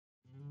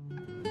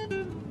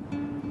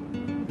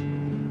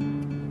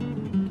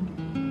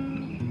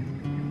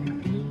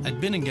I'd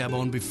been in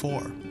Gabon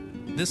before.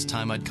 This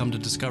time I'd come to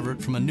discover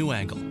it from a new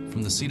angle,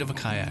 from the seat of a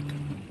kayak.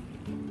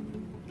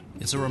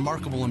 It's a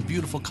remarkable and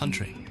beautiful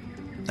country.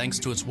 Thanks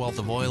to its wealth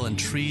of oil and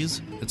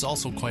trees, it's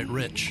also quite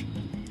rich,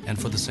 and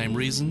for the same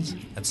reasons,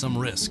 at some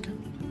risk.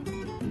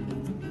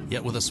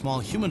 Yet with a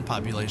small human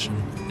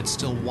population, it's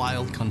still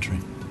wild country.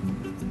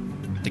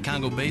 The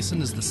Congo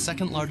Basin is the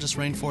second largest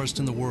rainforest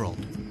in the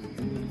world.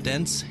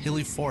 Dense,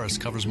 hilly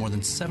forest covers more than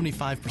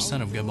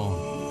 75% of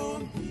Gabon.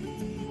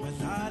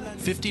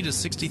 50 to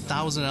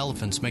 60,000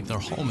 elephants make their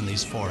home in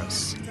these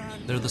forests.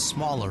 They're the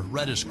smaller,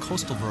 reddish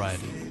coastal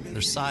variety,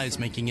 their size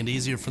making it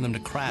easier for them to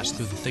crash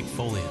through the thick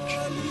foliage.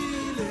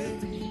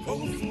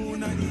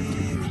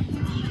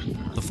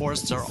 The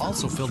forests are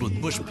also filled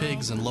with bush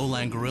pigs and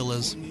lowland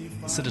gorillas,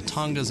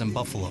 sitatongas and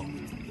buffalo.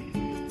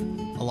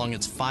 Along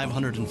its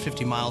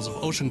 550 miles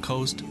of ocean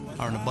coast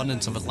are an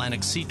abundance of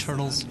Atlantic sea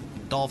turtles,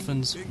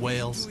 dolphins,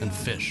 whales, and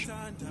fish,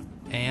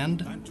 and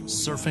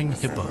surfing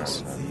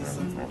hippos.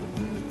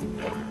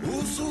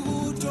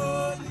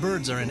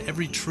 Birds are in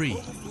every tree,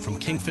 from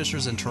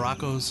kingfishers and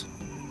turacos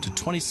to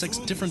 26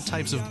 different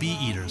types of bee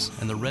eaters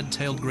and the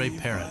red-tailed gray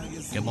parrot,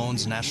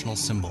 Gabon's national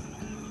symbol.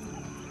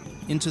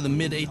 Into the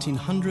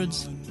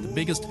mid-1800s, the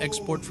biggest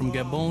export from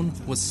Gabon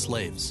was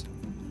slaves.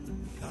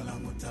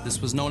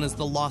 This was known as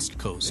the Lost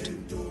Coast,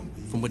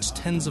 from which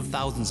tens of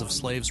thousands of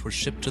slaves were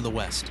shipped to the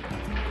West.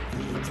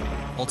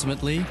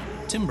 Ultimately,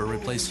 timber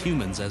replaced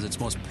humans as its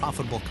most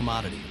profitable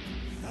commodity.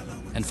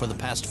 And for the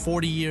past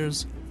 40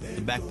 years,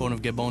 the backbone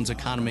of Gabon's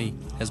economy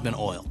has been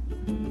oil.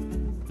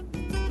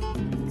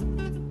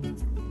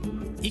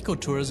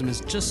 Ecotourism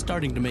is just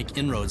starting to make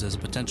inroads as a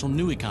potential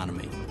new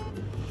economy.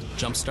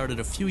 Jump-started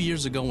a few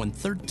years ago when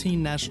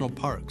 13 national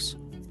parks,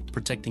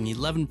 protecting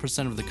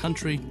 11% of the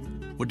country,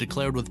 were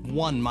declared with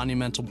one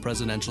monumental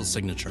presidential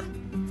signature.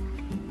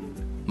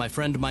 My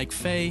friend Mike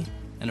Fay,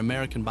 an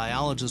American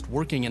biologist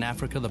working in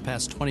Africa the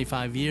past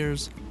 25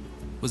 years,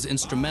 was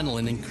instrumental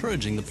in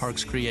encouraging the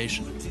park's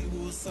creation.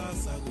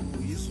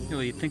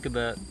 Well, you think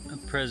about a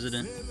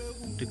president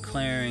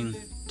declaring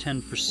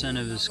 10%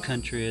 of his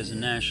country as a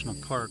national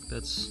park.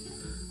 That's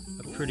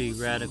a pretty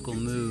radical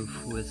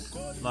move with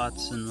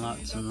lots and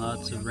lots and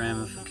lots of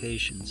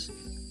ramifications.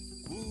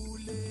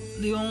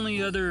 The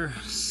only other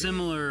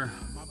similar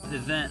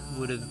event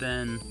would have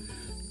been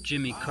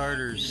Jimmy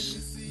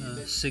Carter's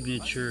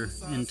signature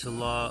into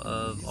law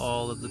of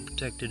all of the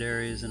protected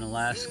areas in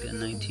Alaska in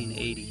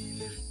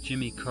 1980.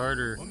 Jimmy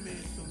Carter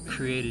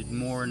created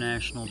more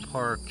national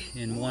park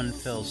in one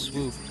fell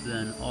swoop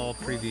than all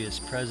previous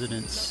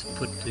presidents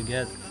put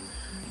together.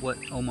 What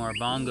Omar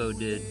Bongo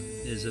did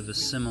is of a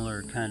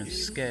similar kind of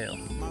scale.